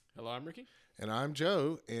I'm Ricky. And I'm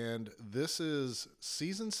Joe, and this is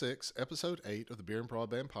Season 6, Episode 8 of the Beer and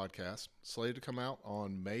Broadband Podcast, slated to come out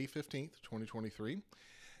on May 15th, 2023.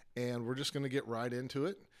 And we're just going to get right into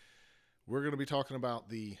it. We're going to be talking about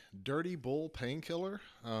the Dirty Bull Painkiller.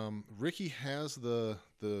 Ricky has the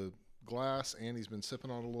glass, and he's been sipping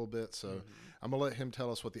on it a little bit, so I'm going to let him tell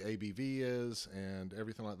us what the ABV is and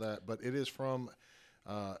everything like that. But it is from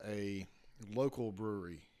a local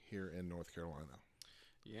brewery here in North Carolina.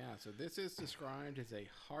 Yeah, so this is described as a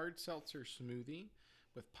hard seltzer smoothie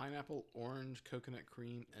with pineapple, orange, coconut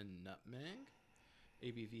cream, and nutmeg.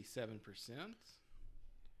 ABV 7%. Let's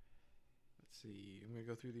see, I'm going to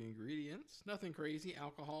go through the ingredients. Nothing crazy.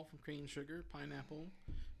 Alcohol from cane sugar, pineapple,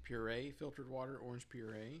 puree, filtered water, orange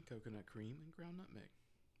puree, coconut cream, and ground nutmeg.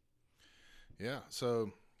 Yeah,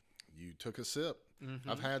 so you took a sip.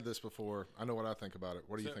 I've had this before. I know what I think about it.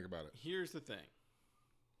 What do you think about it? Here's the thing.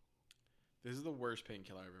 This is the worst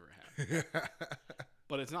painkiller I've ever had.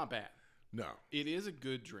 But it's not bad. No. It is a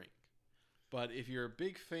good drink. But if you're a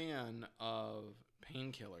big fan of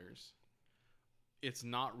painkillers, it's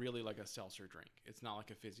not really like a seltzer drink. It's not like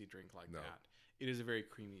a fizzy drink like that. It is a very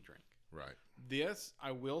creamy drink. Right. This, I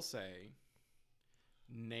will say,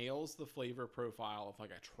 nails the flavor profile of like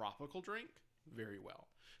a tropical drink very well.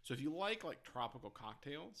 So if you like tropical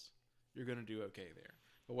cocktails, you're going to do okay there.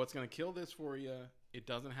 But what's going to kill this for you, it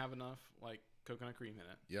doesn't have enough coconut cream in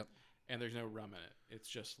it. Yep. And there's no rum in it. It's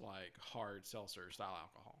just hard seltzer style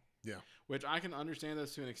alcohol. Yeah. Which I can understand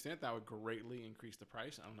this to an extent. That would greatly increase the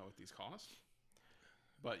price. I don't know what these cost.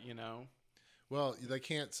 But, Well,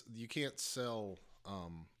 you can't sell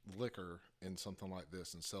liquor in something like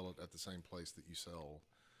this and sell it at the same place that you sell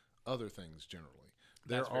other things generally.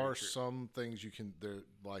 There are some things you can,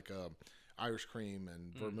 like Irish cream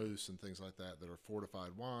and vermouth and things like that are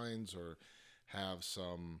fortified wines or have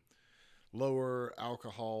some lower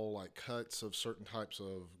alcohol like cuts of certain types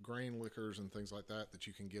of grain liquors and things like that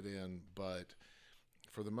you can get in. But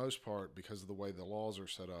for the most part, because of the way the laws are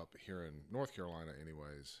set up here in North Carolina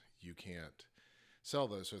anyways, you can't sell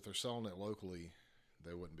those. So if they're selling it locally,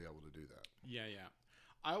 they wouldn't be able to do that. Yeah.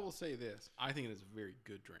 I will say this. I think it is a very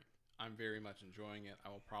good drink. I'm very much enjoying it. I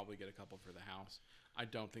will probably get a couple for the house. I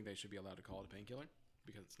don't think they should be allowed to call it a painkiller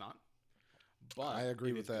because it's not. But I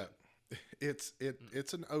agree with that. Good.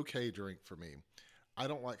 It's an okay drink for me. I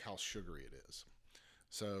don't like how sugary it is.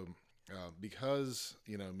 So because,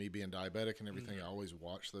 me being diabetic and everything, I always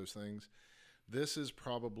watch those things. This is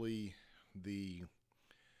probably the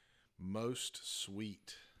most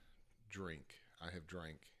sweet drink I have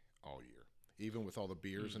drank all year. Even with all the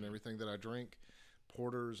beers and everything that I drink,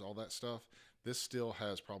 porters, all that stuff, this still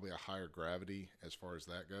has probably a higher gravity as far as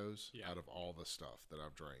that goes out of all the stuff that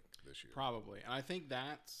I've drank this year. Probably. And I think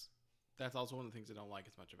that's also one of the things I don't like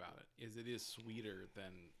as much about it, is it is sweeter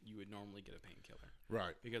than you would normally get a painkiller.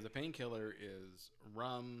 Right. Because a painkiller is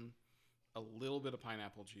rum, a little bit of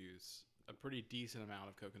pineapple juice, a pretty decent amount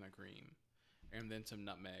of coconut cream, and then some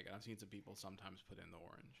nutmeg. And I've seen some people sometimes put in the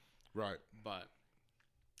orange. Right. But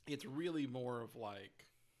it's really more of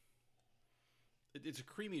it's a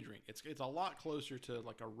creamy drink. It's a lot closer to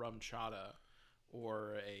like a rum chata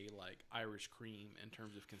or a Irish cream in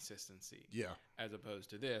terms of consistency. Yeah. As opposed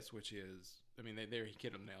to this, which is, he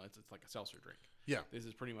hit them nail. It's like a seltzer drink. Yeah. This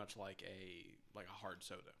is pretty much like a hard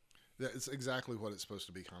soda. Yeah, it's exactly what it's supposed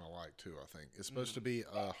to be kind of like too, I think. It's supposed to be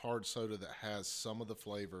a hard soda that has some of the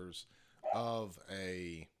flavors of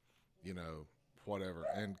a, whatever.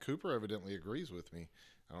 And Cooper evidently agrees with me.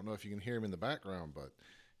 I don't know if you can hear him in the background, but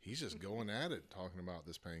he's just going at it talking about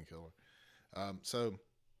this painkiller. So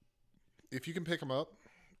if you can pick them up,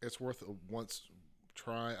 it's worth a once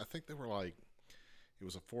try. I think they were it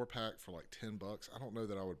was a 4-pack for $10. I don't know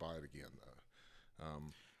that I would buy it again though.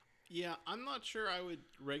 Yeah, I'm not sure I would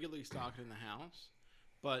regularly stock it in the house.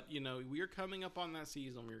 But, we are coming up on that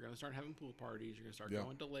season. We're going to start having pool parties. You're going to start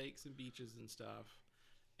going to lakes and beaches and stuff.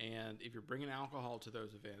 And if you're bringing alcohol to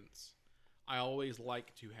those events, I always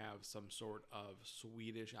like to have some sort of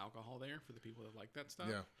Swedish alcohol there for the people that like that stuff.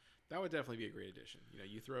 Yeah. That would definitely be a great addition.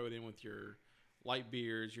 You throw it in with your light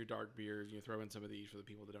beers, your dark beers, and you throw in some of these for the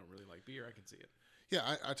people that don't really like beer. I can see it.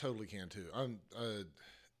 Yeah, I totally can too.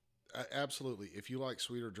 Absolutely. If you like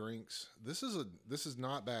sweeter drinks, this is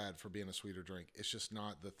not bad for being a sweeter drink. It's just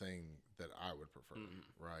not the thing that I would prefer,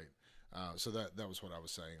 right? So that was what I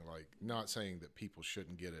was saying. Not saying that people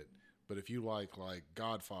shouldn't get it, but if you like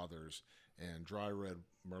Godfathers and dry red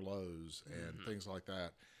Merlots and things like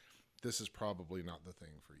that, this is probably not the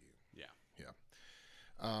thing for you. Yeah.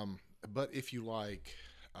 But if you like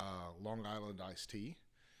Long Island iced tea,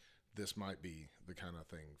 this might be the kind of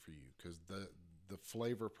thing for you because the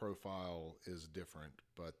flavor profile is different,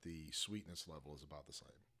 but the sweetness level is about the same.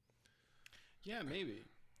 Yeah, maybe.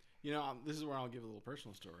 You know, this is where I'll give a little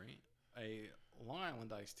personal story. A Long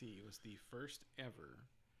Island iced tea was the first ever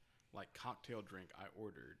like cocktail drink I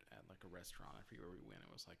ordered at like a restaurant. I forget where we went.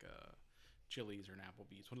 It was like a Chili's or an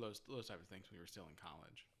Applebee's, one of those type of things when we were still in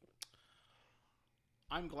college.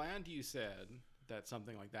 I'm glad you said that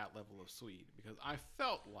something like that level of sweet, because I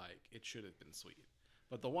felt like it should have been sweet.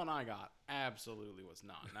 But the one I got absolutely was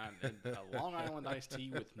not. A Long Island iced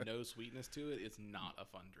tea with no sweetness to it is not a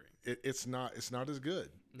fun drink. It's not as good.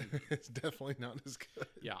 Mm-hmm. It's definitely not as good.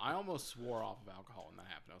 Yeah, I almost swore off of alcohol when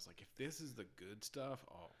that happened. I was like, if this is the good stuff,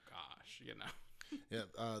 oh gosh, you know.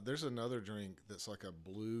 Yeah, there's another drink that's like a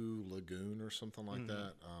Blue Lagoon or something like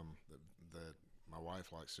that, that my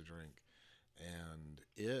wife likes to drink, and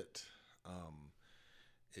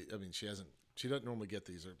I mean, she doesn't normally get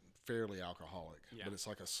these. They're fairly alcoholic, but it's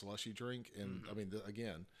like a slushy drink, and I mean,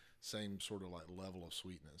 again, same sort of like level of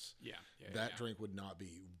sweetness. That drink would not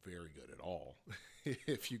be very good at all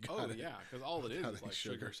if you got it. Because all it is like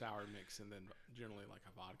sugar sour mix, and then generally like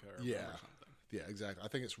a vodka or rum or something. Yeah, exactly. I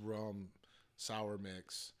think it's rum sour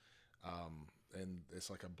mix, and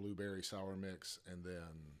it's like a blueberry sour mix, and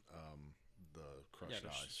then the crushed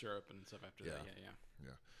ice syrup and stuff after that. Yeah.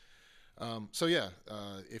 So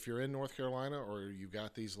if you're in North Carolina or you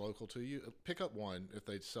got these local to you, pick up one if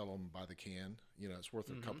they sell them by the can. You know, it's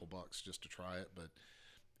worth a couple bucks just to try it. But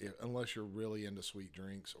unless you're really into sweet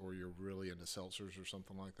drinks or you're really into seltzers or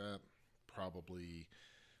something like that, probably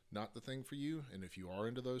not the thing for you. And if you are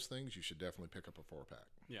into those things, you should definitely pick up a 4-pack.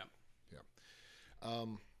 Yeah.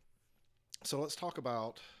 So let's talk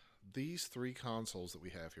about these three consoles that we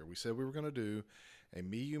have here. We said we were going to do a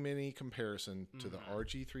Miyoo Mini comparison to the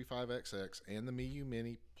RG35XX and the Miyoo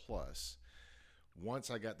Mini Plus. Once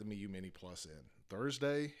I got the Miyoo Mini Plus in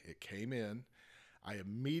Thursday, it came in. I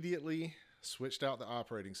immediately switched out the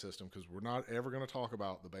operating system because we're not ever going to talk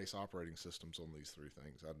about the base operating systems on these three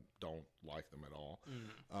things. I don't like them at all.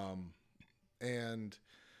 And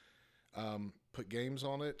put games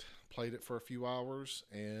on it, played it for a few hours,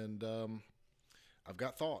 and I've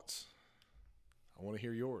got thoughts. I want to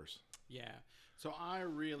hear yours. Yeah. So I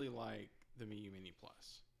really like the Miyoo Mini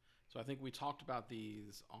Plus. So I think we talked about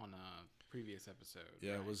these on a previous episode.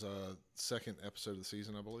 Yeah, right? It was a second episode of the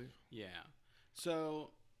season, I believe. Yeah. So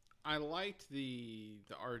I liked the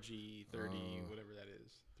RG30, whatever that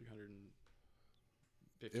is,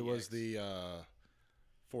 350. It was the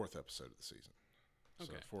fourth episode of the season.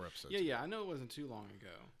 Okay. So 4 episodes. Yeah. I know it wasn't too long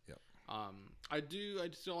ago. Yep. I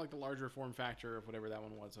still like the larger form factor of whatever that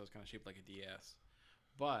one was. So it was kind of shaped like a DS.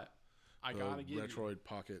 But I gotta give Retroid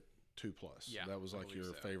Pocket 2 Plus. Yeah, that was like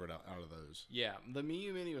your favorite out of those. Yeah, the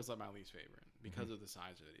Miyoo Mini was like my least favorite because of the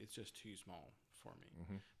size of it. It's just too small for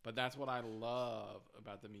me. But that's what I love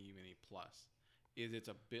about the Miyoo Mini Plus, is it's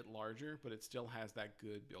a bit larger, but it still has that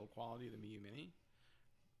good build quality of the Miyoo Mini.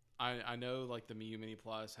 I know like the Miyoo Mini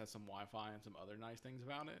Plus has some Wi-Fi and some other nice things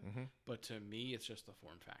about it, but to me, it's just the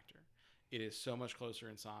form factor. It is so much closer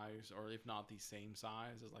in size, or if not the same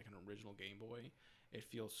size as like an original Game Boy. It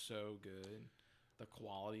feels so good. The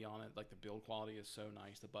quality on it, like the build quality is so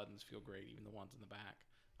nice. The buttons feel great, even the ones in the back.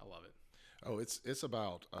 I love it. Oh, it's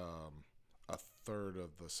about a third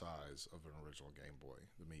of the size of an original Game Boy,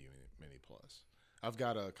 the Miyoo Mini Plus. I've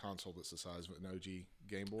got a console that's the size of an OG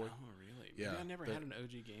Game Boy. Oh, really? Yeah. I never had an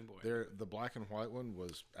OG Game Boy. The black and white one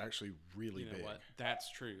was actually really big. You know what? That's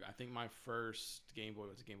true. I think my first Game Boy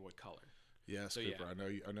was a Game Boy Color. Yes, so, Cooper.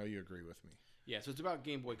 Yeah. I know you agree with me. Yeah, so it's about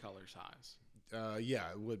Game Boy Color size. Yeah,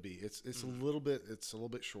 it would be. It's a little bit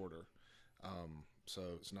shorter, so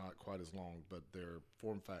it's not quite as long, but their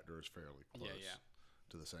form factor is fairly close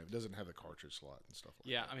to the same. It doesn't have the cartridge slot and stuff like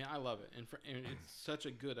that. Yeah, I mean, I love it, and it's such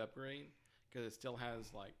a good upgrade because it still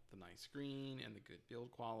has like the nice screen and the good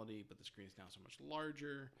build quality, but the screen is now so much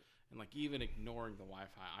larger, and like even ignoring the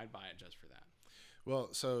Wi-Fi, I'd buy it just for that. Well,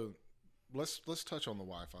 so let's touch on the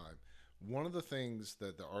Wi-Fi. One of the things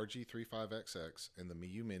that the RG35XX and the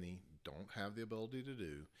Miyoo Mini don't have the ability to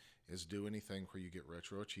do is do anything where you get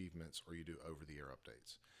retro achievements or you do over-the-air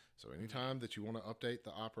updates. So anytime that you want to update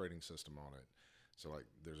the operating system on it, so like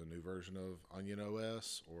there's a new version of Onion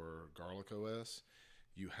OS or Garlic OS,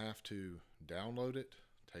 you have to download it,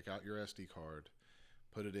 take out your SD card,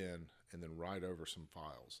 put it in, and then write over some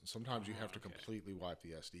files. And sometimes you have to completely wipe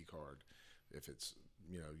the SD card if it's,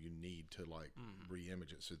 you need to like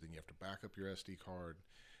re-image it. So then you have to back up your SD card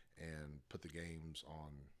and put the games on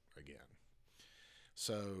again.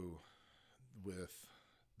 So with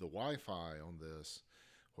the Wi-Fi on this,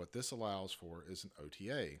 what this allows for is an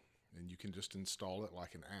OTA, and you can just install it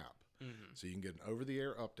like an app. So you can get an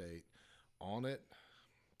over-the-air update on it.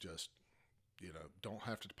 Just, don't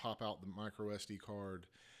have to pop out the micro SD card.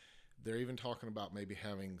 They're even talking about maybe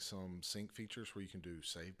having some sync features where you can do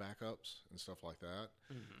save backups and stuff like that.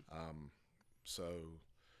 So,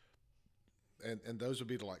 and those would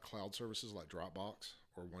be to like cloud services like Dropbox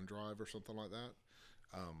or OneDrive or something like that.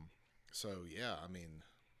 So yeah, I mean,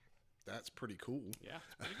 that's pretty cool. Yeah,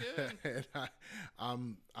 it's pretty good.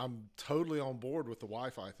 And I'm totally on board with the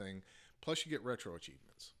Wi-Fi thing. Plus, you get retro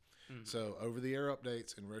achievements. So over-the-air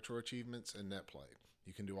updates and retro achievements and NetPlay.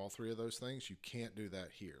 You can do all three of those things. You can't do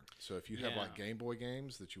that here. So if you have like Game Boy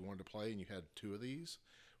games that you wanted to play and you had 2 of these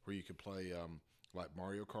where you could play like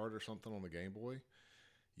Mario Kart or something on the Game Boy,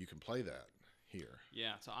 you can play that here.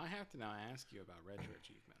 Yeah, so I have to now ask you about retro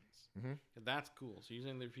achievements. That's cool. So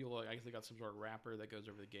usually there's people, I guess they got some sort of wrapper that goes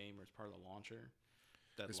over the game or it's part of the launcher.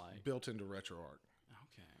 It's built into RetroArch.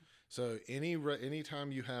 Okay. So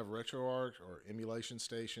anytime you have RetroArch or Emulation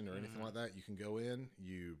Station or anything like that, you can go in,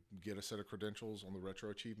 you get a set of credentials on the retro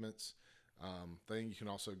achievements thing. You can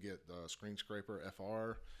also get the Screen Scraper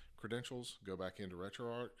FR credentials, go back into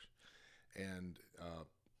RetroArch, and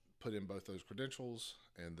put in both those credentials,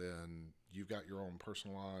 and then you've got your own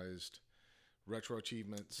personalized retro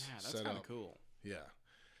achievements. Yeah, that's kind of cool. Yeah,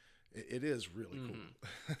 it is really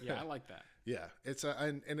cool. Yeah, I like that. Yeah, it's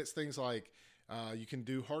and it's things like you can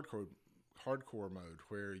do hardcore mode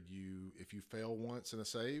where if you fail once in a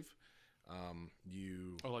save,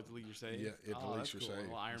 like delete your save. Yeah, it deletes your save.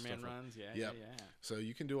 Well, Iron Man runs. Yeah. So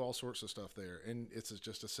you can do all sorts of stuff there, and it's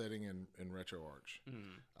just a setting in RetroArch.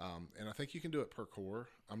 And I think you can do it per core.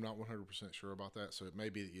 I'm not 100% sure about that. So it may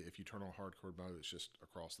be that if you turn on hardcore mode, it's just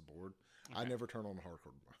across the board. Okay. I never turn on the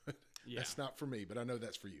hardcore mode. That's not for me, but I know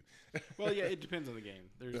that's for you. Well, yeah, it depends on the game.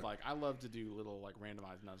 There's I love to do little like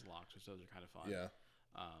randomized nuzlocke, which those are kind of fun. Yeah.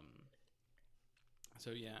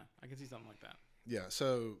 So yeah, I can see something like that. Yeah.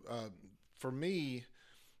 So for me,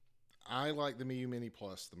 I like the Miyoo Mini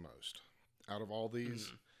Plus the most out of all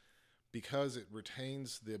these because it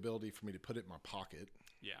retains the ability for me to put it in my pocket.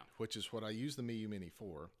 Yeah. Which is what I use the Miyoo Mini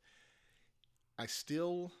for. I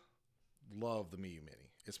still love the Miyoo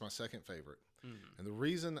Mini. It's my second favorite. And the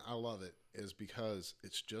reason I love it is because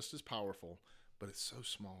it's just as powerful, but it's so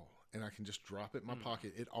small. And I can just drop it in my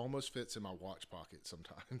pocket. It almost fits in my watch pocket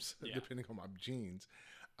sometimes, depending on my jeans.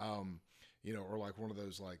 Or like one of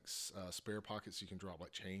those like spare pockets you can drop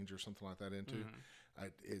like change or something like that into.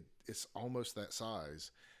 It's almost that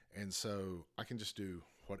size. And so I can just do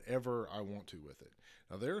whatever I want to with it.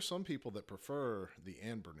 Now, there are some people that prefer the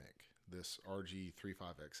Anbernic, this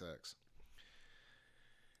RG35XX.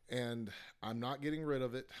 And I'm not getting rid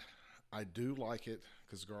of it. I do like it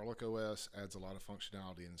because Garlic OS adds a lot of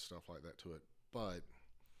functionality and stuff like that to it. But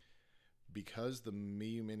because the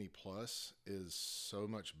Miyoo Mini Plus is so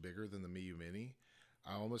much bigger than the Miyoo Mini,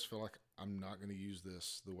 I almost feel like I'm not going to use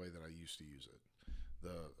this the way that I used to use it.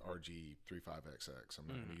 The RG35XX. I'm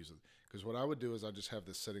not going to use it. Because what I would do is I just have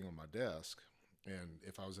this sitting on my desk. And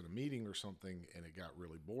if I was in a meeting or something and it got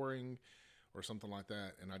really boring or something like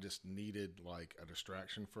that, and I just needed like a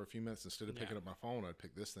distraction for a few minutes, instead of picking up my phone, I'd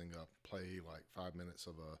pick this thing up, play like 5 minutes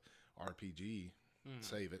of a RPG,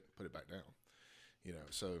 save it, put it back down.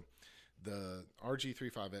 So the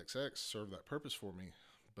RG35XX served that purpose for me,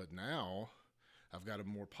 but now I've got a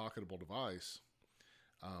more pocketable device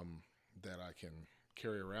that I can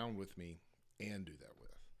carry around with me and do that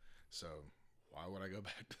with. So why would I go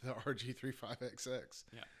back to the RG35XX?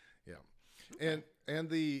 Yeah. Okay. And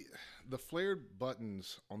the flared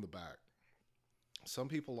buttons on the back, some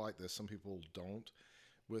people like this, some people don't.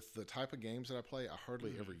 With the type of games that I play, I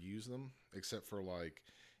hardly ever use them, except for like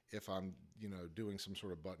if I'm, doing some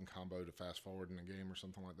sort of button combo to fast forward in a game or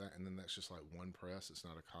something like that, and then that's just like one press. It's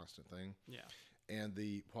not a constant thing. Yeah. And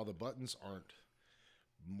while the buttons aren't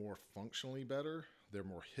more functionally better, they're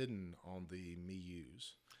more hidden on the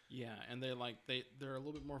Miyuus. Yeah, and they're a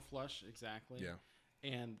little bit more flush, exactly. Yeah.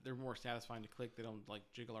 And they're more satisfying to click. They don't like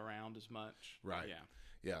jiggle around as much. Right.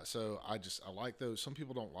 Yeah. So I like those. Some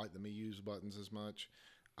people don't like the Miyuus buttons as much.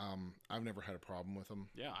 I've never had a problem with them.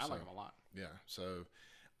 Yeah, I like them a lot. Yeah. So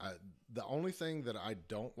the only thing that I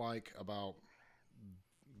don't like about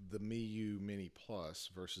the Miyoo Mini Plus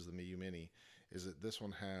versus the Miyoo Mini is that this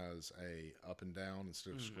one has a up and down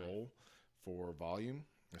instead of scroll for volume.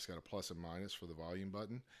 It's got a plus and minus for the volume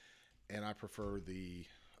button, and I prefer the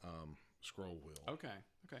scroll wheel. Okay.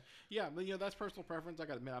 Yeah, but that's personal preference. I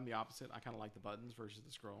got to admit, I'm the opposite. I kind of like the buttons versus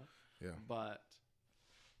the scroll. Yeah. But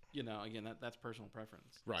again, that's personal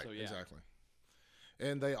preference. Right. So, yeah. Exactly.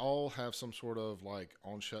 And they all have some sort of like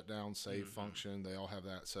on shutdown save function. They all have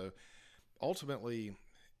that. So ultimately,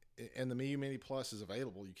 and the Miyoo Mini Plus is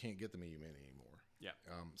available. You can't get the Miyoo Mini anymore. Yeah.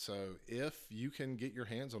 So if you can get your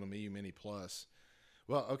hands on a Miyu Mini Plus,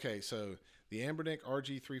 well, okay, so the Anbernic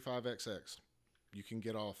RG35XX, you can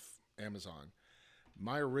get off Amazon.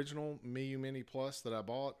 My original Miyu Mini Plus that I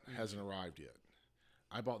bought hasn't arrived yet.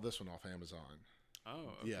 I bought this one off Amazon.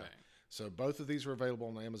 Oh, okay. Yeah. So both of these are available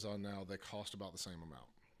on Amazon now. They cost about the same amount.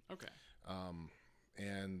 Okay.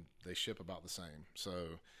 And they ship about the same.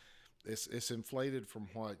 So it's inflated from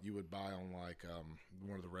what you would buy on like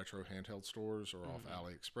one of the retro handheld stores or off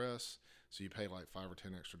AliExpress. So you pay like $5 or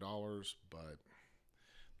 $10 extra, but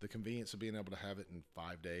the convenience of being able to have it in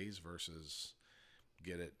 5 days versus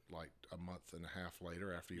get it like a month and a half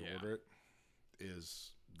later after you order it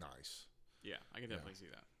is nice. Yeah, I can definitely see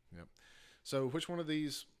that. Yep. So which one of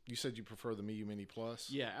these, you said you prefer the Miyu Mini Plus?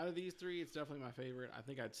 Yeah, out of these three, it's definitely my favorite. I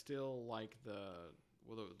think I'd still like the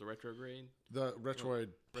Retrograde. The Retroid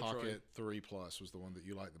Pocket 3 Plus was the one that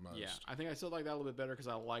you liked the most. Yeah, I think I still like that a little bit better because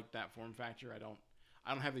I like that form factor. I don't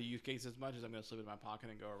have the use case as much as I'm going to slip it in my pocket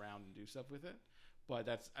and go around and do stuff with it. But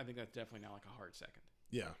I think that's definitely now like a hard second.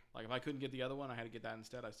 Yeah. Like if I couldn't get the other one, I had to get that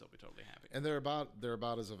instead. I'd still be totally happy. And they're about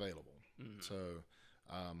as available. Mm-hmm. So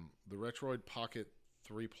the Retroid Pocket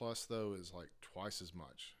 3 Plus though is like twice as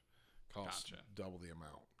much, costs double the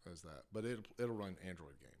amount as that. But it'll run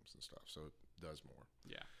Android games and stuff, so it does more.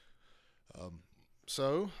 Yeah.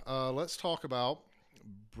 So let's talk about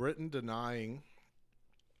Britain denying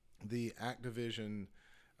the Activision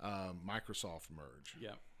Microsoft merge.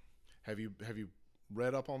 Yeah. Have you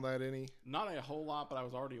read up on that any? Not a whole lot, but I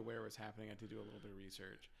was already aware it was happening. I did do a little bit of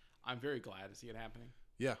research. I'm very glad to see it happening.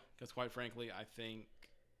 Yeah. Because quite frankly, I think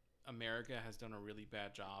America has done a really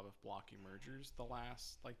bad job of blocking mergers the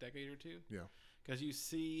last decade or two. Yeah. Because you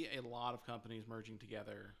see a lot of companies merging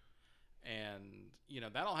together, and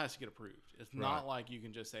that all has to get approved. It's not like you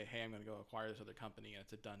can just say, "Hey, I'm going to go acquire this other company," and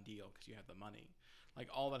it's a done deal because you have the money. Like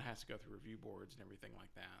all that has to go through review boards and everything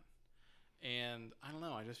like that. And I don't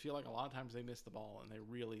know. I just feel like a lot of times they miss the ball, and they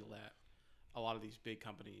really let a lot of these big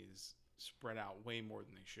companies spread out way more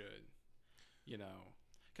than they should.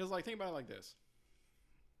 Because think about it like this.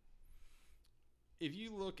 If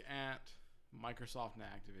you look at Microsoft and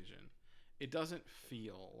Activision, it doesn't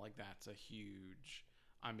feel like that's a huge,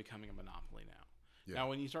 I'm becoming a monopoly now. Yeah. Now,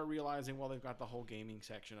 when you start realizing, well, they've got the whole gaming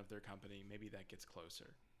section of their company, maybe that gets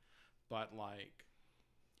closer. But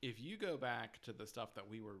if you go back to the stuff that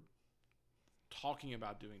we were talking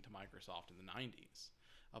about doing to Microsoft in the 90s,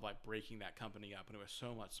 of breaking that company up, and it was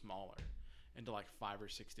so much smaller into 5 or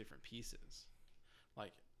 6 different pieces.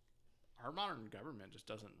 Our modern government just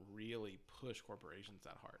doesn't really push corporations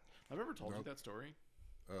that hard. I've ever told you that story.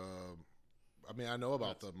 I mean, I know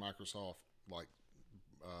about the Microsoft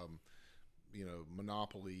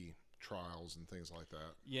monopoly trials and things like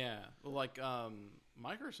that. Yeah, well,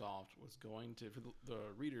 Microsoft was going to, for the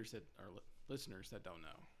readers that are listeners that don't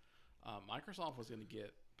know, Microsoft was going to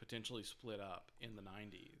get potentially split up in the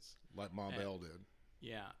 90s. Like Ma Bell did.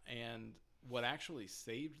 Yeah, and what actually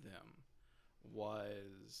saved them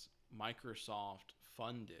was Microsoft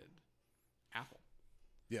funded Apple.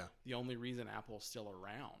 Yeah. The only reason Apple's still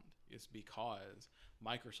around is because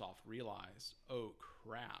Microsoft realized, oh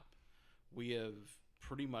crap, we have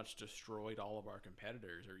pretty much destroyed all of our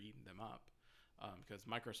competitors or eaten them up. Because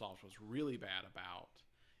Microsoft was really bad about,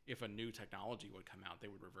 if a new technology would come out, they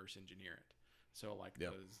would reverse engineer it. So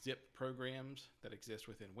the zip programs that exist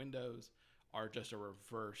within Windows are just a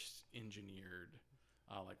reverse engineered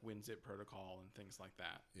WinZip protocol and things like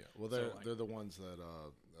that. Yeah, well, they're the ones that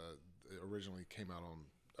originally came out on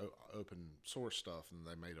open source stuff, and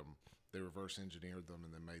they reverse engineered them,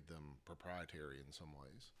 and they made them proprietary in some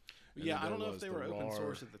ways. And yeah, I don't know if they were open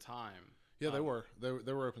source at the time. Yeah, they were.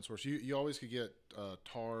 They were open source. You always could get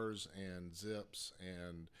tars and zips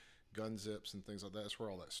and gun zips and things like that. That's where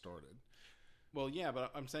all that started. Well, yeah,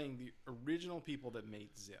 but I'm saying the original people that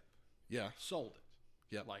made Zip, sold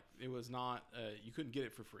it. Yeah, it was not. You couldn't get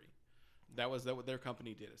it for free. That was what their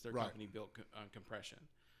company did. Is their company built compression,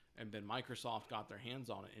 and then Microsoft got their hands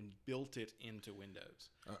on it and built it into Windows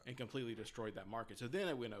and completely destroyed that market. So then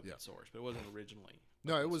it went open source, but it wasn't originally.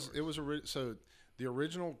 No, it was so the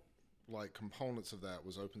original components of that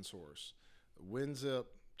was open source. WinZip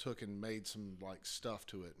took and made some stuff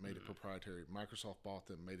to it, made it proprietary. Microsoft bought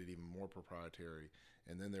them, made it even more proprietary,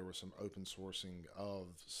 and then there was some open sourcing of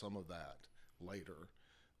some of that later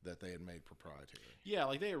that they had made proprietary.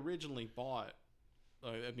 Yeah, they originally bought.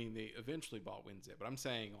 They eventually bought WinZip, but I'm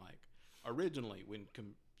saying originally when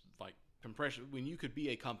compression, when you could be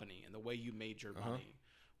a company and the way you made your money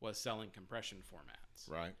was selling compression formats.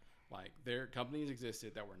 Right. Like, their companies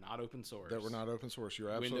existed that were not open source. You're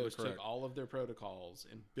absolutely Windows correct. took all of their protocols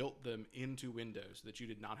and built them into Windows so that you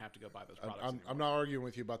did not have to go buy those products. I'm not arguing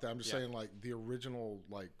with you about that. I'm just saying, like, the original,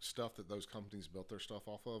 like, stuff that those companies built their stuff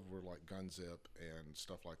off of were like Gunzip and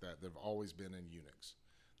stuff like that. They've always been in Unix.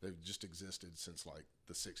 They've just existed since like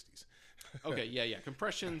the 60s. Okay, yeah.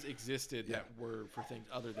 Compressions existed that were for things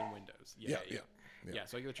other than Windows. Yeah.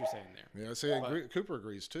 So I get what you're saying there. Yeah, see, Cooper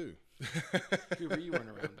agrees too. Cooper, you weren't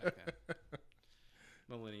around back then.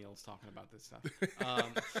 Millennials talking about this stuff.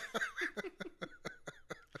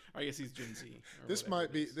 I guess he's Gen Z. This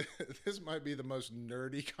might be the most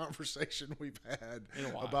nerdy conversation we've had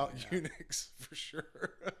about Unix for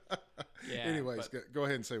sure. Yeah. Anyways, go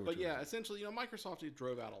ahead and say what. But yeah, essentially, Microsoft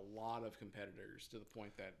drove out a lot of competitors to the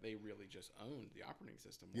point that they really just owned the operating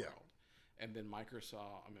system world. And then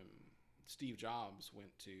Steve Jobs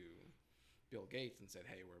went to Bill Gates and said,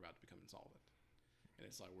 "Hey, we're about to become insolvent." And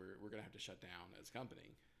it's like, we're going to have to shut down as a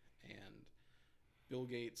company. And Bill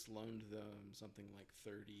Gates loaned them something like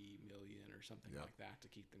 $30 million or something like that to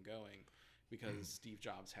keep them going, because Steve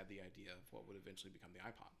Jobs had the idea of what would eventually become the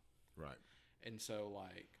iPod. Right. And so,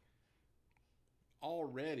 like,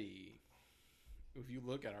 already, if you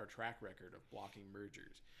look at our track record of blocking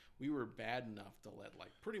mergers, we were bad enough to let,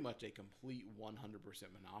 like, pretty much a complete 100%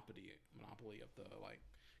 monopoly of the, like,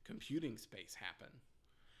 computing space happen.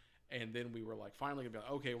 And then we were like, finally gonna be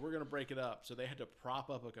like, okay, we're gonna break it up. So they had to prop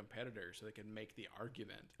up a competitor so they could make the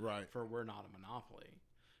argument for we're not a monopoly.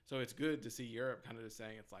 So it's good to see Europe kind of just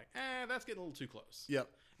saying, it's like, that's getting a little too close. Yep.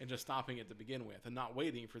 And just stopping it to begin with, and not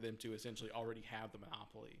waiting for them to essentially already have the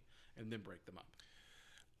monopoly and then break them up.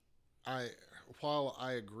 While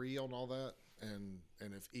I agree on all that, and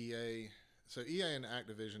if EA and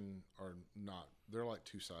Activision are not, they're like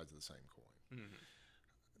two sides of the same coin. Mm-hmm.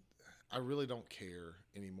 I really don't care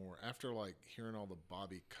anymore. After like hearing all the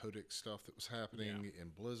Bobby Kotick stuff that was happening in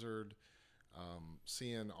Blizzard,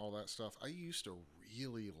 seeing all that stuff, I used to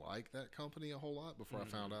really like that company a whole lot before I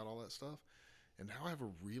found out all that stuff. And now I have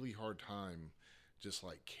a really hard time just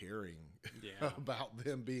like caring about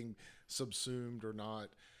them being subsumed or not.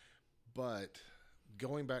 But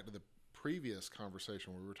going back to the previous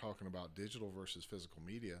conversation where we were talking about digital versus physical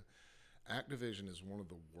media, Activision is one of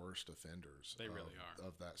the worst offenders. They really are.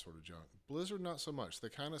 Of that sort of junk. Blizzard, not so much. They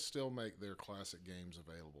kind of still make their classic games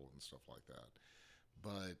available and stuff like that.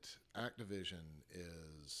 But Activision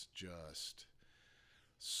is just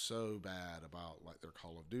so bad about like their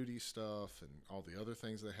Call of Duty stuff and all the other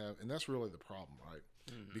things they have. And that's really the problem, right?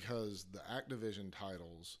 Mm-hmm. Because the Activision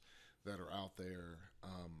titles that are out there,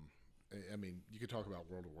 I mean, you could talk about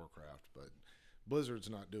World of Warcraft, but Blizzard's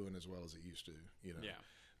not doing as well as it used to, Yeah.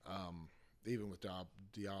 Even with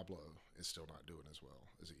Diablo, it's still not doing as well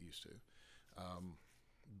as it used to.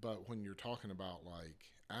 But when you're talking about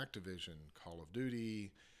like Activision, Call of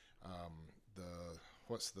Duty,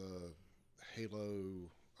 what's the Halo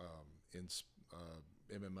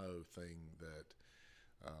MMO thing that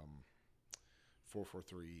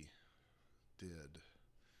 443 did?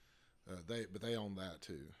 They own that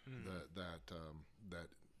too. That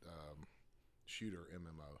shooter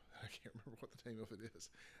MMO. I can't remember what the name of it is.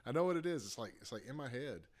 I know what it is. It's like in my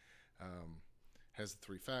head. Has the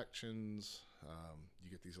 3 factions. You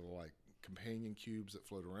get these little like companion cubes that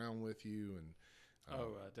float around with you, and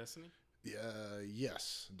Destiny.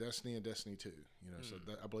 Yes, Destiny and Destiny 2. So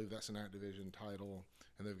I believe that's an Activision title,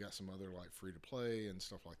 and they've got some other like free to play and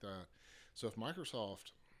stuff like that. So if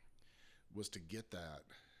Microsoft was to get that,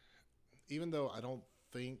 even though I don't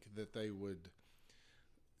think that they would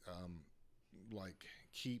like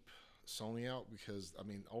keep Sony out, because I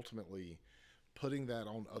mean ultimately putting that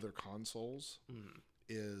on other consoles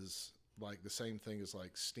is like the same thing as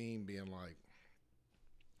like Steam being like,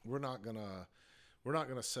 we're not gonna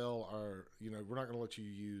sell our, we're not gonna let you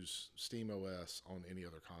use Steam OS on any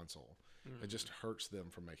other console. It just hurts them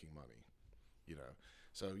from making money,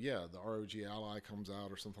 So yeah, the ROG Ally comes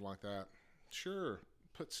out or something like that. Sure,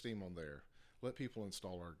 put Steam on there. Let people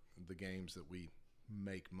install the games that we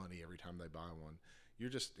make money every time they buy one. You're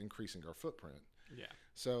just increasing our footprint. Yeah.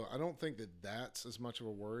 So I don't think that that's as much of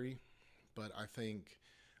a worry, but I think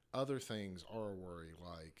other things are a worry.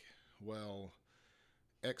 Like, well,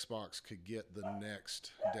 Xbox could get the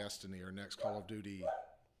next Destiny or next Call of Duty,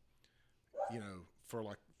 for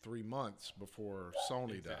like 3 months before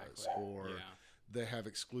Sony does, or they have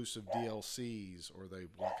exclusive DLCs, or they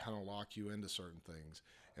kind of lock you into certain things.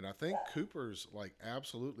 And I think Cooper's like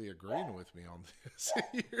absolutely agreeing with me on this.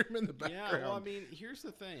 You hear him in the background. Yeah, well, I mean, here's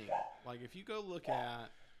the thing. Like, if you go look at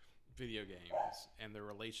video games and their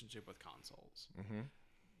relationship with consoles,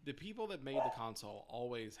 the people that made the console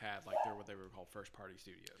always had like what they were called first party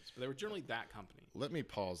studios, but they were generally that company. Let me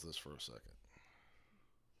pause this for a second.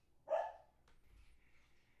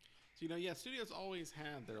 So studios always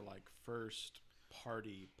had their like first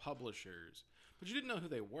party publishers, but you didn't know who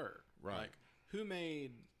they were. Right. Like who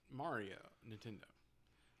made Mario? Nintendo.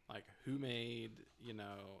 Like who made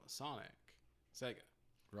Sonic? Sega.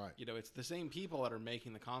 Right. It's the same people that are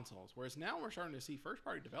making the consoles. Whereas now we're starting to see first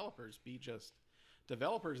party developers be just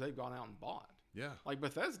developers they've gone out and bought. Yeah. Like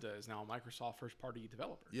Bethesda is now a Microsoft first party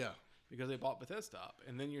developer. Yeah. Because they bought Bethesda up.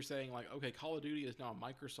 And then you're saying like, okay, Call of Duty is now a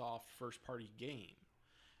Microsoft first party game.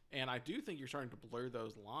 And I do think you're starting to blur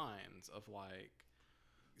those lines of like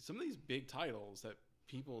some of these big titles that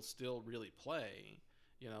people still really play,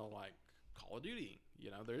 like Call of Duty.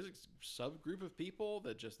 There's a subgroup of people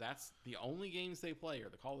that that's the only games they play are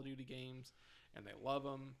the Call of Duty games, and they love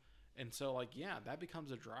them. And so, like, yeah, that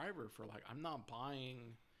becomes a driver for, like, I'm not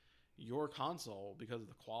buying your console because of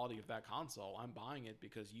the quality of that console. I'm buying it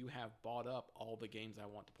because you have bought up all the games I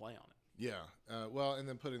want to play on it. Yeah. Well, and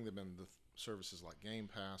then putting them in the services like Game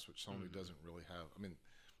Pass, which Sony doesn't really have. I mean,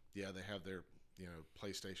 yeah, they have their,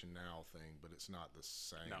 PlayStation Now thing, but it's not the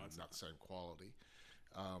same. No, it's not the same quality.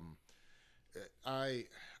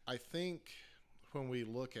 I think when we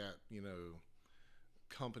look at,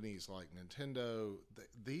 companies like Nintendo,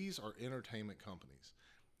 these are entertainment companies.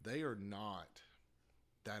 They are not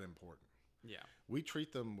that important. Yeah. We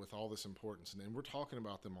treat them with all this importance, and we're talking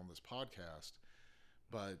about them on this podcast.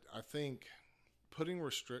 But I think putting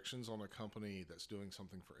restrictions on a company that's doing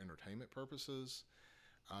something for entertainment purposes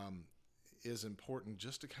is important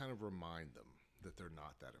just to kind of remind them that they're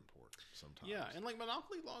not that important sometimes. Yeah, and like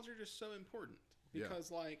monopoly laws are just so important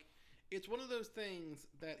because like it's one of those things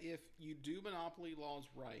that if you do monopoly laws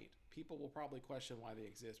right, people will probably question why they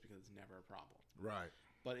exist because it's never a problem. Right.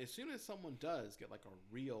 But as soon as someone does get like a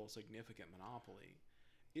real significant monopoly,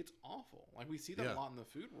 it's awful. Like we see that a lot in the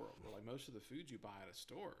food world where like most of the food you buy at a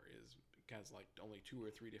store has like only 2 or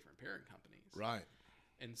 3 different parent companies. Right.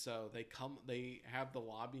 And so they have the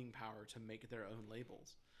lobbying power to make their own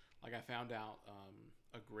labels. Like I found out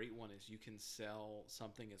a great one is you can sell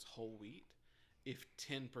something as whole wheat if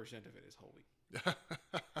 10% of it is whole wheat.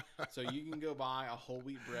 So you can go buy a whole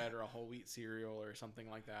wheat bread or a whole wheat cereal or something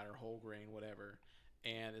like that or whole grain, whatever.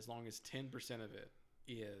 And as long as 10% of it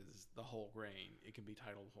is the whole grain, it can be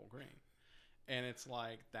titled whole grain. And it's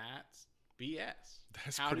like, that's BS.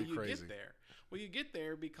 That's How pretty do you crazy. get there? Well, you get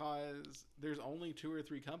there because there's only 2 or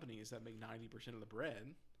 3 companies that make 90% of the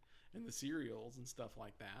bread and the cereals and stuff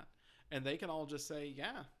like that. And they can all just say,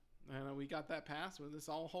 yeah, we got that passed. It's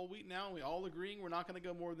all whole wheat now. We all agreeing we're not going to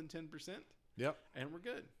go more than 10%. Yep. And we're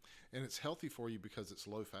good. And it's healthy for you because it's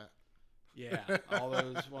low fat. Yeah, all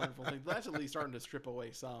those wonderful things. That's at least starting to strip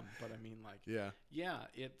away some. But I mean, like, yeah,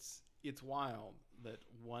 it's wild that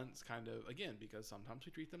once kind of, again, because sometimes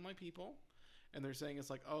we treat them like people. And they're saying it's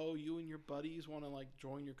like, oh, you and your buddies want to like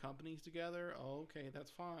join your companies together? Oh, okay, that's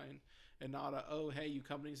fine. And not oh, hey, you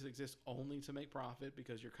companies that exist only to make profit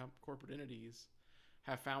because your corporate entities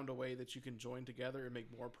have found a way that you can join together and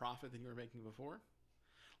make more profit than you were making before.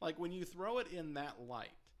 Like when you throw it in that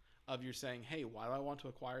light of you're saying, hey, why do I want to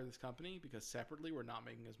acquire this company? Because separately we're not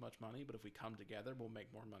making as much money, but if we come together, we'll make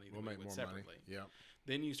more money than we would separately. Yeah.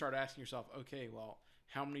 Then you start asking yourself, okay, well,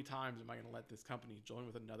 how many times am I going to let this company join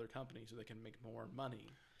with another company so they can make more money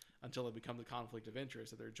until it becomes a conflict of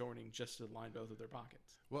interest that they're joining just to line both of their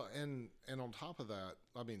pockets? Well, and on top of that,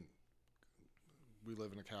 I mean, we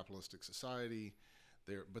live in a capitalistic society,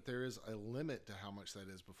 but there is a limit to how much that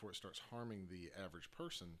is before it starts harming the average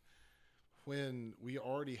person. When we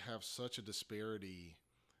already have such a disparity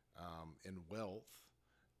in wealth,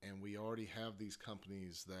 and we already have these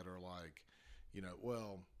companies that are like,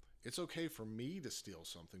 well, it's okay for me to steal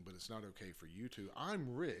something, but it's not okay for you to.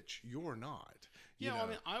 I'm rich, you're not. I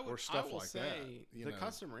mean, I will like say that, the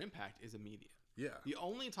customer impact is immediate. Yeah. The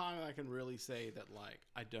only time I can really say that, like,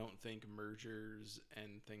 I don't think mergers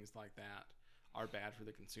and things like that are bad for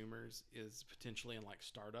the consumers is potentially in, like,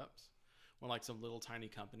 startups. When, like, some little tiny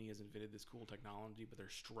company has invented this cool technology, but they're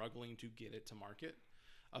struggling to get it to market,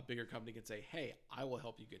 a bigger company can say, hey, I will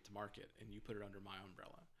help you get to market, and you put it under my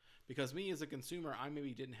umbrella. Because me as a consumer, I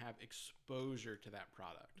maybe didn't have exposure to that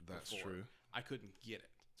product. That's before. true. I couldn't get it.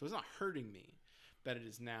 So it's not hurting me that it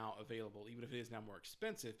is now available, even if it is now more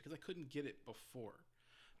expensive, because I couldn't get it before.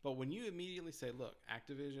 But when you immediately say, look,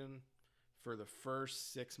 Activision, for the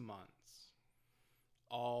first 6 months,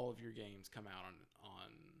 all of your games come out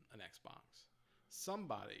on an Xbox.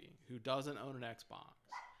 Somebody who doesn't own an Xbox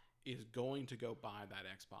is going to go buy that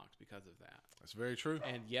Xbox because of that. That's very true.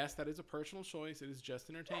 And yes, that is a personal choice. It is just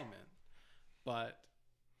entertainment. But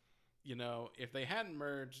you know, if they hadn't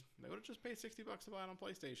merged, they would have just paid $60 to buy it on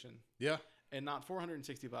PlayStation. Yeah. And not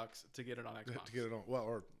 $460 to get it on Xbox. To get it on, well,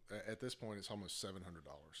 or at this point, it's almost $700.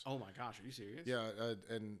 Oh my gosh, are you serious? Yeah,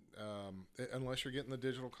 and unless you're getting the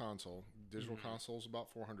digital console, console's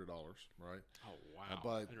about $400, right? Oh wow!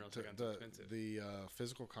 But the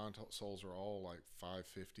physical consoles are all like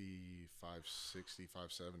 $550, $560,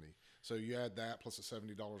 $570. So you add that plus a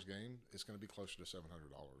 $70 game, it's going to be closer to $700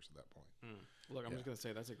 at that point. Look, I'm just going to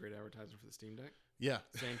say that's a great advertisement for the Steam Deck. Yeah.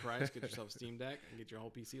 Same price, get yourself a Steam Deck and get your whole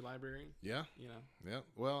PC library. Yeah. You know. Yeah.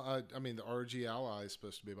 Well, I mean, the ROG Ally is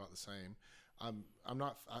supposed to be about the same. I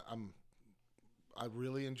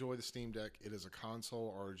really enjoy the Steam Deck. It is a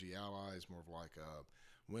console. ROG Ally is more of like a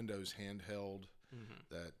Windows handheld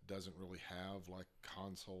that doesn't really have like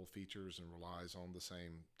console features and relies on the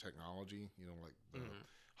same technology, you know, like the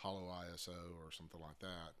Hollow ISO or something like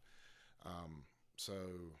that. So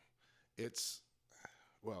it's,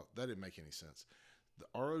 well, that didn't make any sense.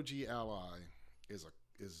 The ROG Ally is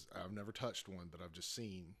I've never touched one, but I've just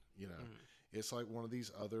seen, you know, it's like one of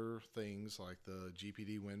these other things like the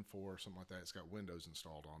GPD Win 4 or something like that. It's got Windows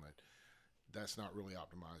installed on it. That's not really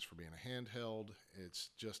optimized for being a handheld. It's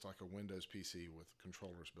just like a Windows PC with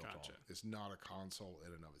controllers built on. It's not a console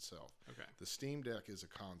in and of itself. Okay. The Steam Deck is a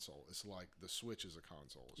console. It's like the Switch is a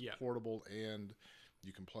console. It's Yeah. portable, and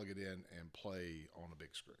you can plug it in and play on a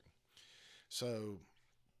big screen. So,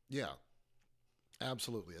 yeah,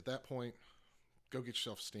 absolutely. At that point, go get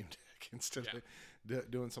yourself a Steam Deck instead of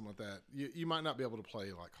doing something like that. You might not be able to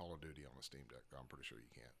play like Call of Duty on a Steam Deck. I'm pretty sure you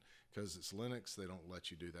can't. Because it's Linux, they don't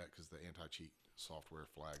let you do that because the anti-cheat software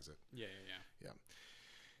flags it. Yeah.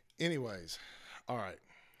 Anyways, all right.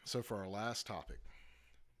 So for our last topic,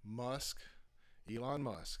 Elon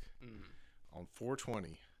Musk, on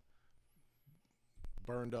 420,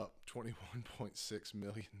 burned up $21.6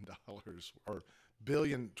 million, or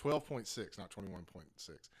billion, 12.6, not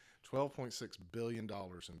 21.6, $12.6 billion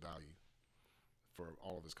in value for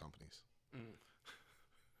all of his companies.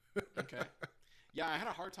 Okay. Yeah, I had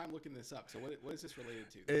a hard time looking this up. So what is this related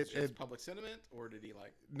to? Is it public sentiment, or did he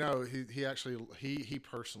like? No, he actually he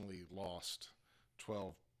personally lost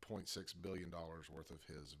 $12.6 billion worth of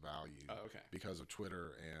his value. Oh, okay. Because of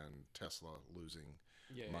Twitter and Tesla losing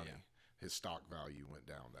money. Yeah. His stock value went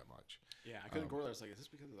down that much. Yeah, I couldn't correlate. I was like, is this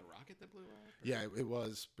because of the rocket that blew up? Yeah, it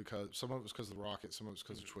was because some of it was because of the rocket, some of it was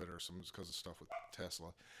because of Twitter, some of it was because of stuff with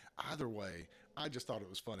Tesla. Either way, I just thought it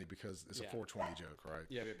was funny because it's a 420 joke, right?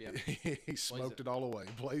 Yeah. He smoked it all away,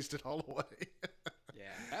 blazed it all away. Yeah,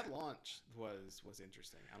 that launch was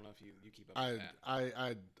interesting. I don't know if you keep up with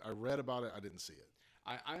that. I read about it. I didn't see it.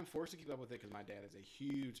 I'm forced to keep up with it because my dad is a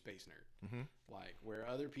huge space nerd. Like, where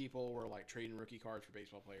other people were like trading rookie cards for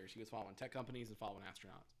baseball players, he was following tech companies and following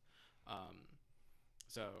astronauts.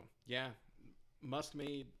 So yeah, Musk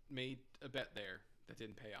made a bet there that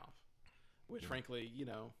didn't pay off, which frankly, you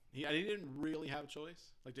know, he didn't really have a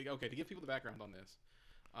choice. Like, to give people the background on this,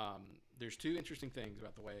 there's two interesting things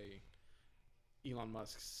about the way Elon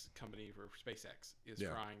Musk's company for SpaceX is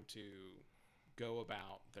trying to go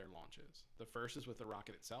about their launches. The first is with the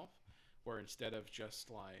rocket itself, where instead of just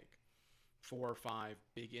like 4 or 5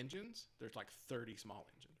 big engines, there's like 30 small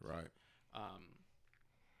engines. Right.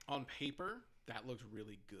 On paper, that looks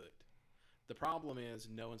really good. The problem is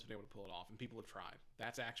no one's been able to pull it off, and people have tried.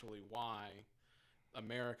 That's actually why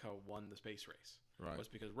America won the space race. Right. Was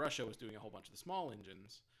because Russia was doing a whole bunch of the small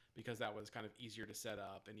engines because that was kind of easier to set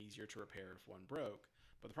up and easier to repair if one broke.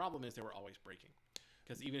 But the problem is they were always breaking.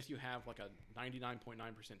 Because even if you have like a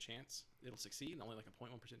 99.9% chance it'll succeed and only like a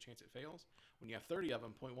 0.1% chance it fails, when you have 30 of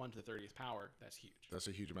them, 0.1 to the 30th power, that's huge. That's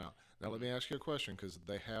a huge amount. Now let me ask you a question, because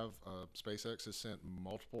they have SpaceX has sent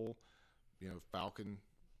multiple, you know, Falcon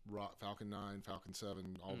 9, Falcon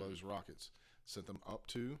 7, all those rockets, sent them up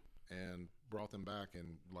to and brought them back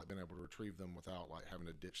and like been able to retrieve them without like having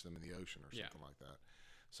to ditch them in the ocean or something like that.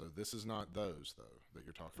 So this is not those, though, that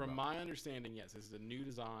you're talking about. From my understanding, yes, this is a new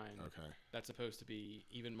design that's supposed to be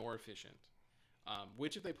even more efficient,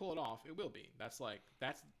 which if they pull it off, it will be. That's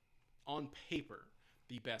on paper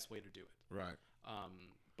the best way to do it. Right.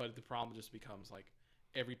 But the problem just becomes like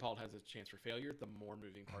every pod has a chance for failure. The more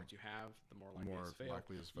moving parts you have, the more likely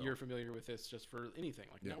it's to fail. You're familiar with this just for anything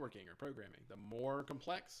like networking or programming. The more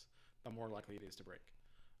complex, the more likely it is to break.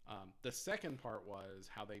 The second part was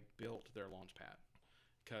how they built their launch pad.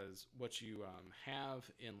 Because what you have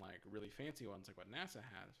in like really fancy ones, like what NASA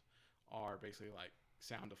has, are basically like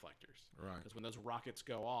sound deflectors. Right. Because when those rockets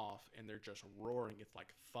go off and they're just roaring, it's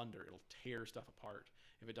like thunder. It'll tear stuff apart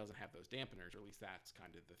if it doesn't have those dampeners, or at least that's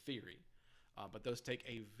kind of the theory. But those take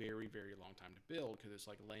a very, very long time to build because it's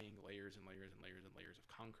like laying layers and layers and layers and layers of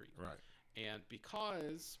concrete. Right. And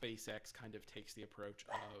because SpaceX kind of takes the approach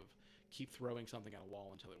of keep throwing something at a wall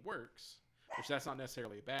until it works, which that's not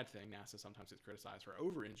necessarily a bad thing. NASA sometimes gets criticized for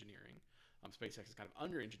over-engineering. SpaceX is kind of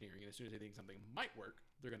under-engineering, and as soon as they think something might work,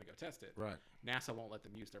 they're going to go test it. Right. NASA won't let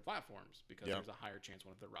them use their platforms because there's a higher chance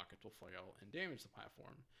one of their rockets will fail and damage the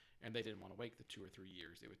platform, and they didn't want to wait the 2 or 3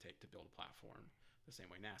 years it would take to build a platform the same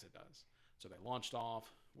way NASA does. So they launched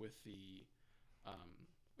off with the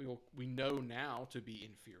we know now to be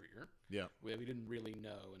inferior. Yeah. We didn't really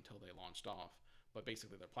know until they launched off, but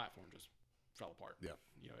basically their platform just fell apart. Yeah.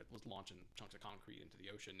 It was launching chunks of concrete into the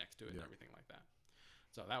ocean next to it and everything like that.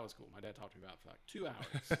 So that was cool. My dad talked to me about it for like 2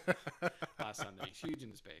 hours last Sunday. He's huge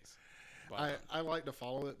into space. But, I like to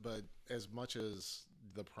follow it, but as much as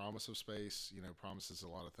the promise of space, promises a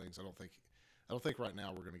lot of things, I don't think right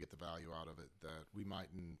now we're going to get the value out of it that we might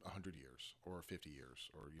in 100 years or 50 years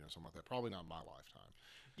or something like that. Probably not in my lifetime.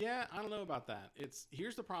 Yeah, I don't know about that.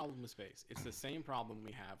 Here's the problem with space. It's the same problem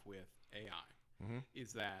we have with AI.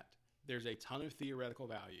 Is that there's a ton of theoretical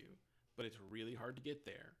value, but it's really hard to get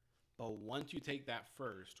there. But once you take that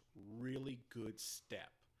first really good step,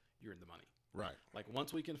 you're in the money. Right. Like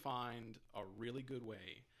once we can find a really good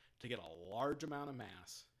way to get a large amount of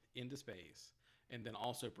mass into space and then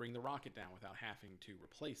also bring the rocket down without having to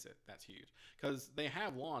replace it, that's huge. Because they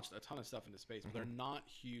have launched a ton of stuff into space, but they're not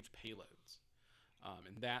huge payloads.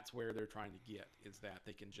 And that's where they're trying to get, is that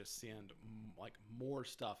they can just send like more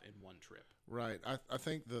stuff in one trip. Right. I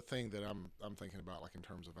think the thing that I'm thinking about, like in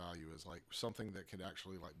terms of value, is like something that could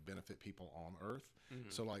actually like benefit people on Earth.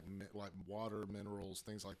 So like water, minerals,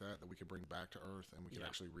 things like that we could bring back to Earth and we could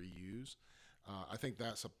actually reuse. I think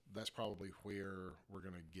that's probably where we're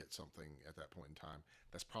going to get something at that point in time.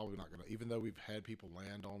 That's probably not going to, even though we've had people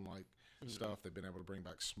land on like stuff, they've been able to bring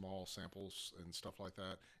back small samples and stuff like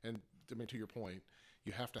that. And I mean, to your point,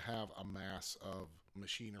 you have to have a mass of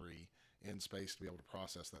machinery in space to be able to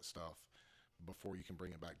process that stuff before you can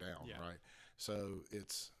bring it back down, right? So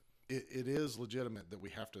it is legitimate that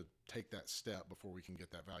we have to take that step before we can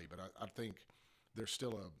get that value. But I think there's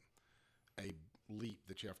still a leap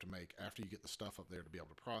that you have to make after you get the stuff up there to be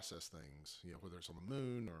able to process things, whether it's on the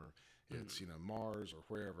moon or it's, Mars or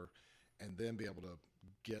wherever, and then be able to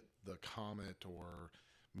get the comet or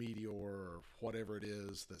meteor or whatever it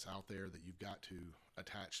is that's out there that you've got to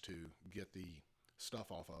attach to get the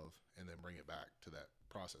stuff off of and then bring it back to that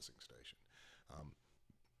processing station.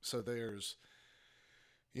 So there's,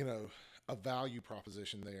 a value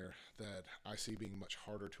proposition there that I see being much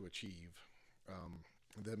harder to achieve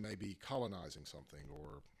than maybe colonizing something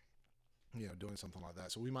or, doing something like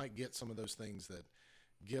that. So we might get some of those things that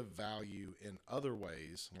give value in other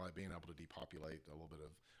ways, like being able to depopulate a little bit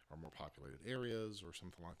of our more populated areas or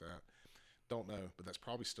something like that. Don't know, but that's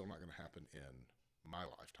probably still not going to happen in my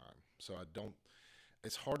lifetime. So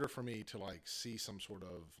it's harder for me to like see some sort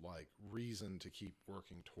of like reason to keep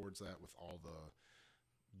working towards that with all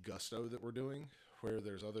the gusto that we're doing, where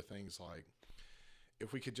there's other things like,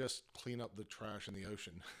 if we could just clean up the trash in the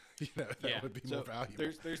ocean, that would be more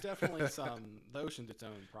valuable. There's definitely the ocean's its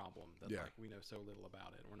own problem that like we know so little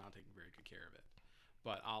about it and we're not taking very good care of it.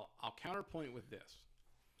 But I'll counterpoint with this.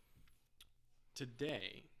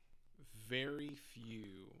 Today, very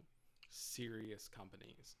few serious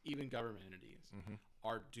companies, even government entities,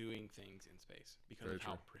 are doing things in space because of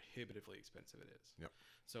how prohibitively expensive it is. Yep.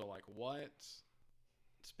 So like what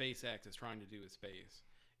SpaceX is trying to do with space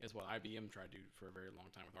is what IBM tried to do for a very long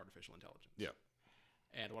time with artificial intelligence. Yeah.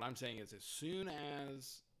 And what I'm saying is as soon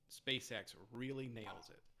as SpaceX really nails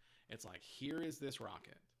it, it's like, here is this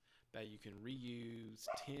rocket that you can reuse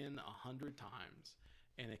 10, 100 times,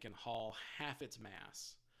 and it can haul half its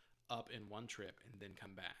mass up in one trip and then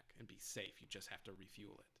come back and be safe. You just have to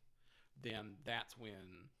refuel it. Then that's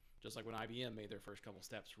when, just like when IBM made their first couple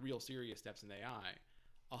steps, real serious steps in AI,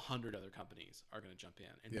 100 other companies are going to jump in,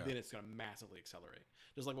 and then it's going to massively accelerate,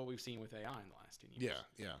 just like what we've seen with AI in the last 10 years.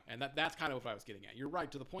 Yeah. And that's kind of what I was getting at. You're right,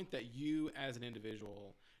 to the point that you as an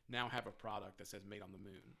individual now have a product that says made on the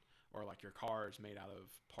moon, or like your car is made out of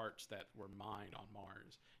parts that were mined on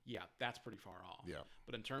Mars. Yeah, that's pretty far off. Yeah.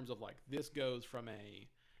 But in terms of like, this goes from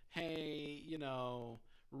hey,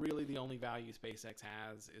 really the only value SpaceX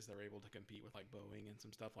has is they're able to compete with like Boeing and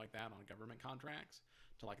some stuff like that on government contracts,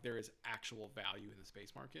 to like there is actual value in the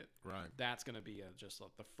space market. Right. That's going to be just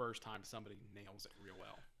the first time somebody nails it real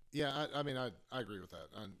well. Yeah, I mean, I agree with that.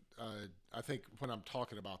 I think when I'm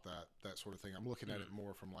talking about that sort of thing, I'm looking at it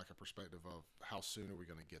more from like a perspective of how soon are we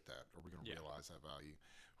going to get that? Are we going to realize that value?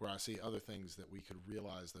 Where I see other things that we could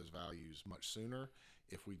realize those values much sooner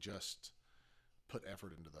if we just put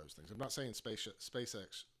effort into those things. I'm not saying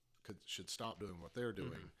SpaceX should stop doing what they're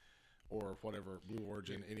doing or whatever, Blue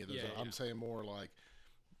Origin, any of those. I'm saying more like,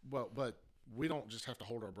 well, but we don't just have to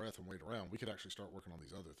hold our breath and wait around. We could actually start working on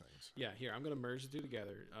these other things. Yeah, here, I'm going to merge the two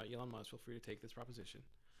together. Elon Musk, feel free to take this proposition.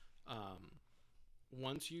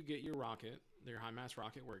 Once you get your rocket, your high mass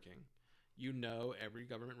rocket working, every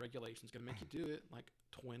government regulation is going to make you do it like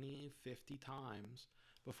 20, 50 times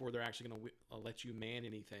before they're actually going to let you man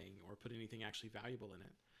anything or put anything actually valuable in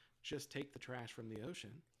it. Just take the trash from the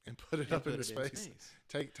ocean and put it up into space.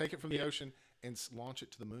 Take it from the ocean and launch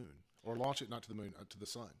it to the moon, or launch it not to the moon, to the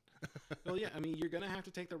sun. Well, yeah, I mean, you're going to have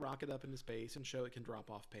to take the rocket up into space and show it can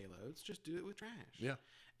drop off payloads. Just do it with trash. Yeah.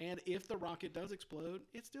 And if the rocket does explode,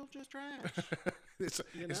 it's still just trash.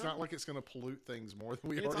 It's not like it's going to pollute things more than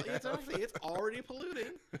we already have. It's already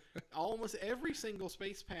polluting. Almost every single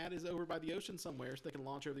space pad is over by the ocean somewhere, so they can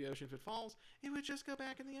launch over the ocean if it falls. It would just go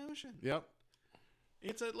back in the ocean. Yep.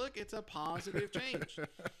 It's a positive change.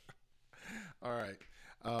 All right.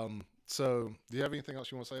 So do you have anything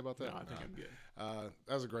else you want to say about that? No, I think I'm good.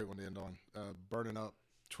 That was a great one to end on. Burning up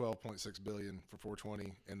 $12.6 billion for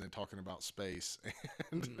 420, and then talking about space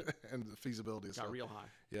and the feasibility of stuff. Got real high.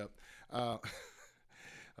 Yep.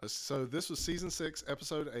 So this was season 6,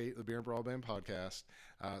 episode 8 of the Beer and Broadband podcast,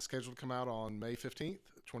 scheduled to come out on May 15th,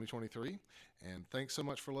 2023. And thanks so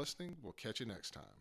much for listening. We'll catch you next time.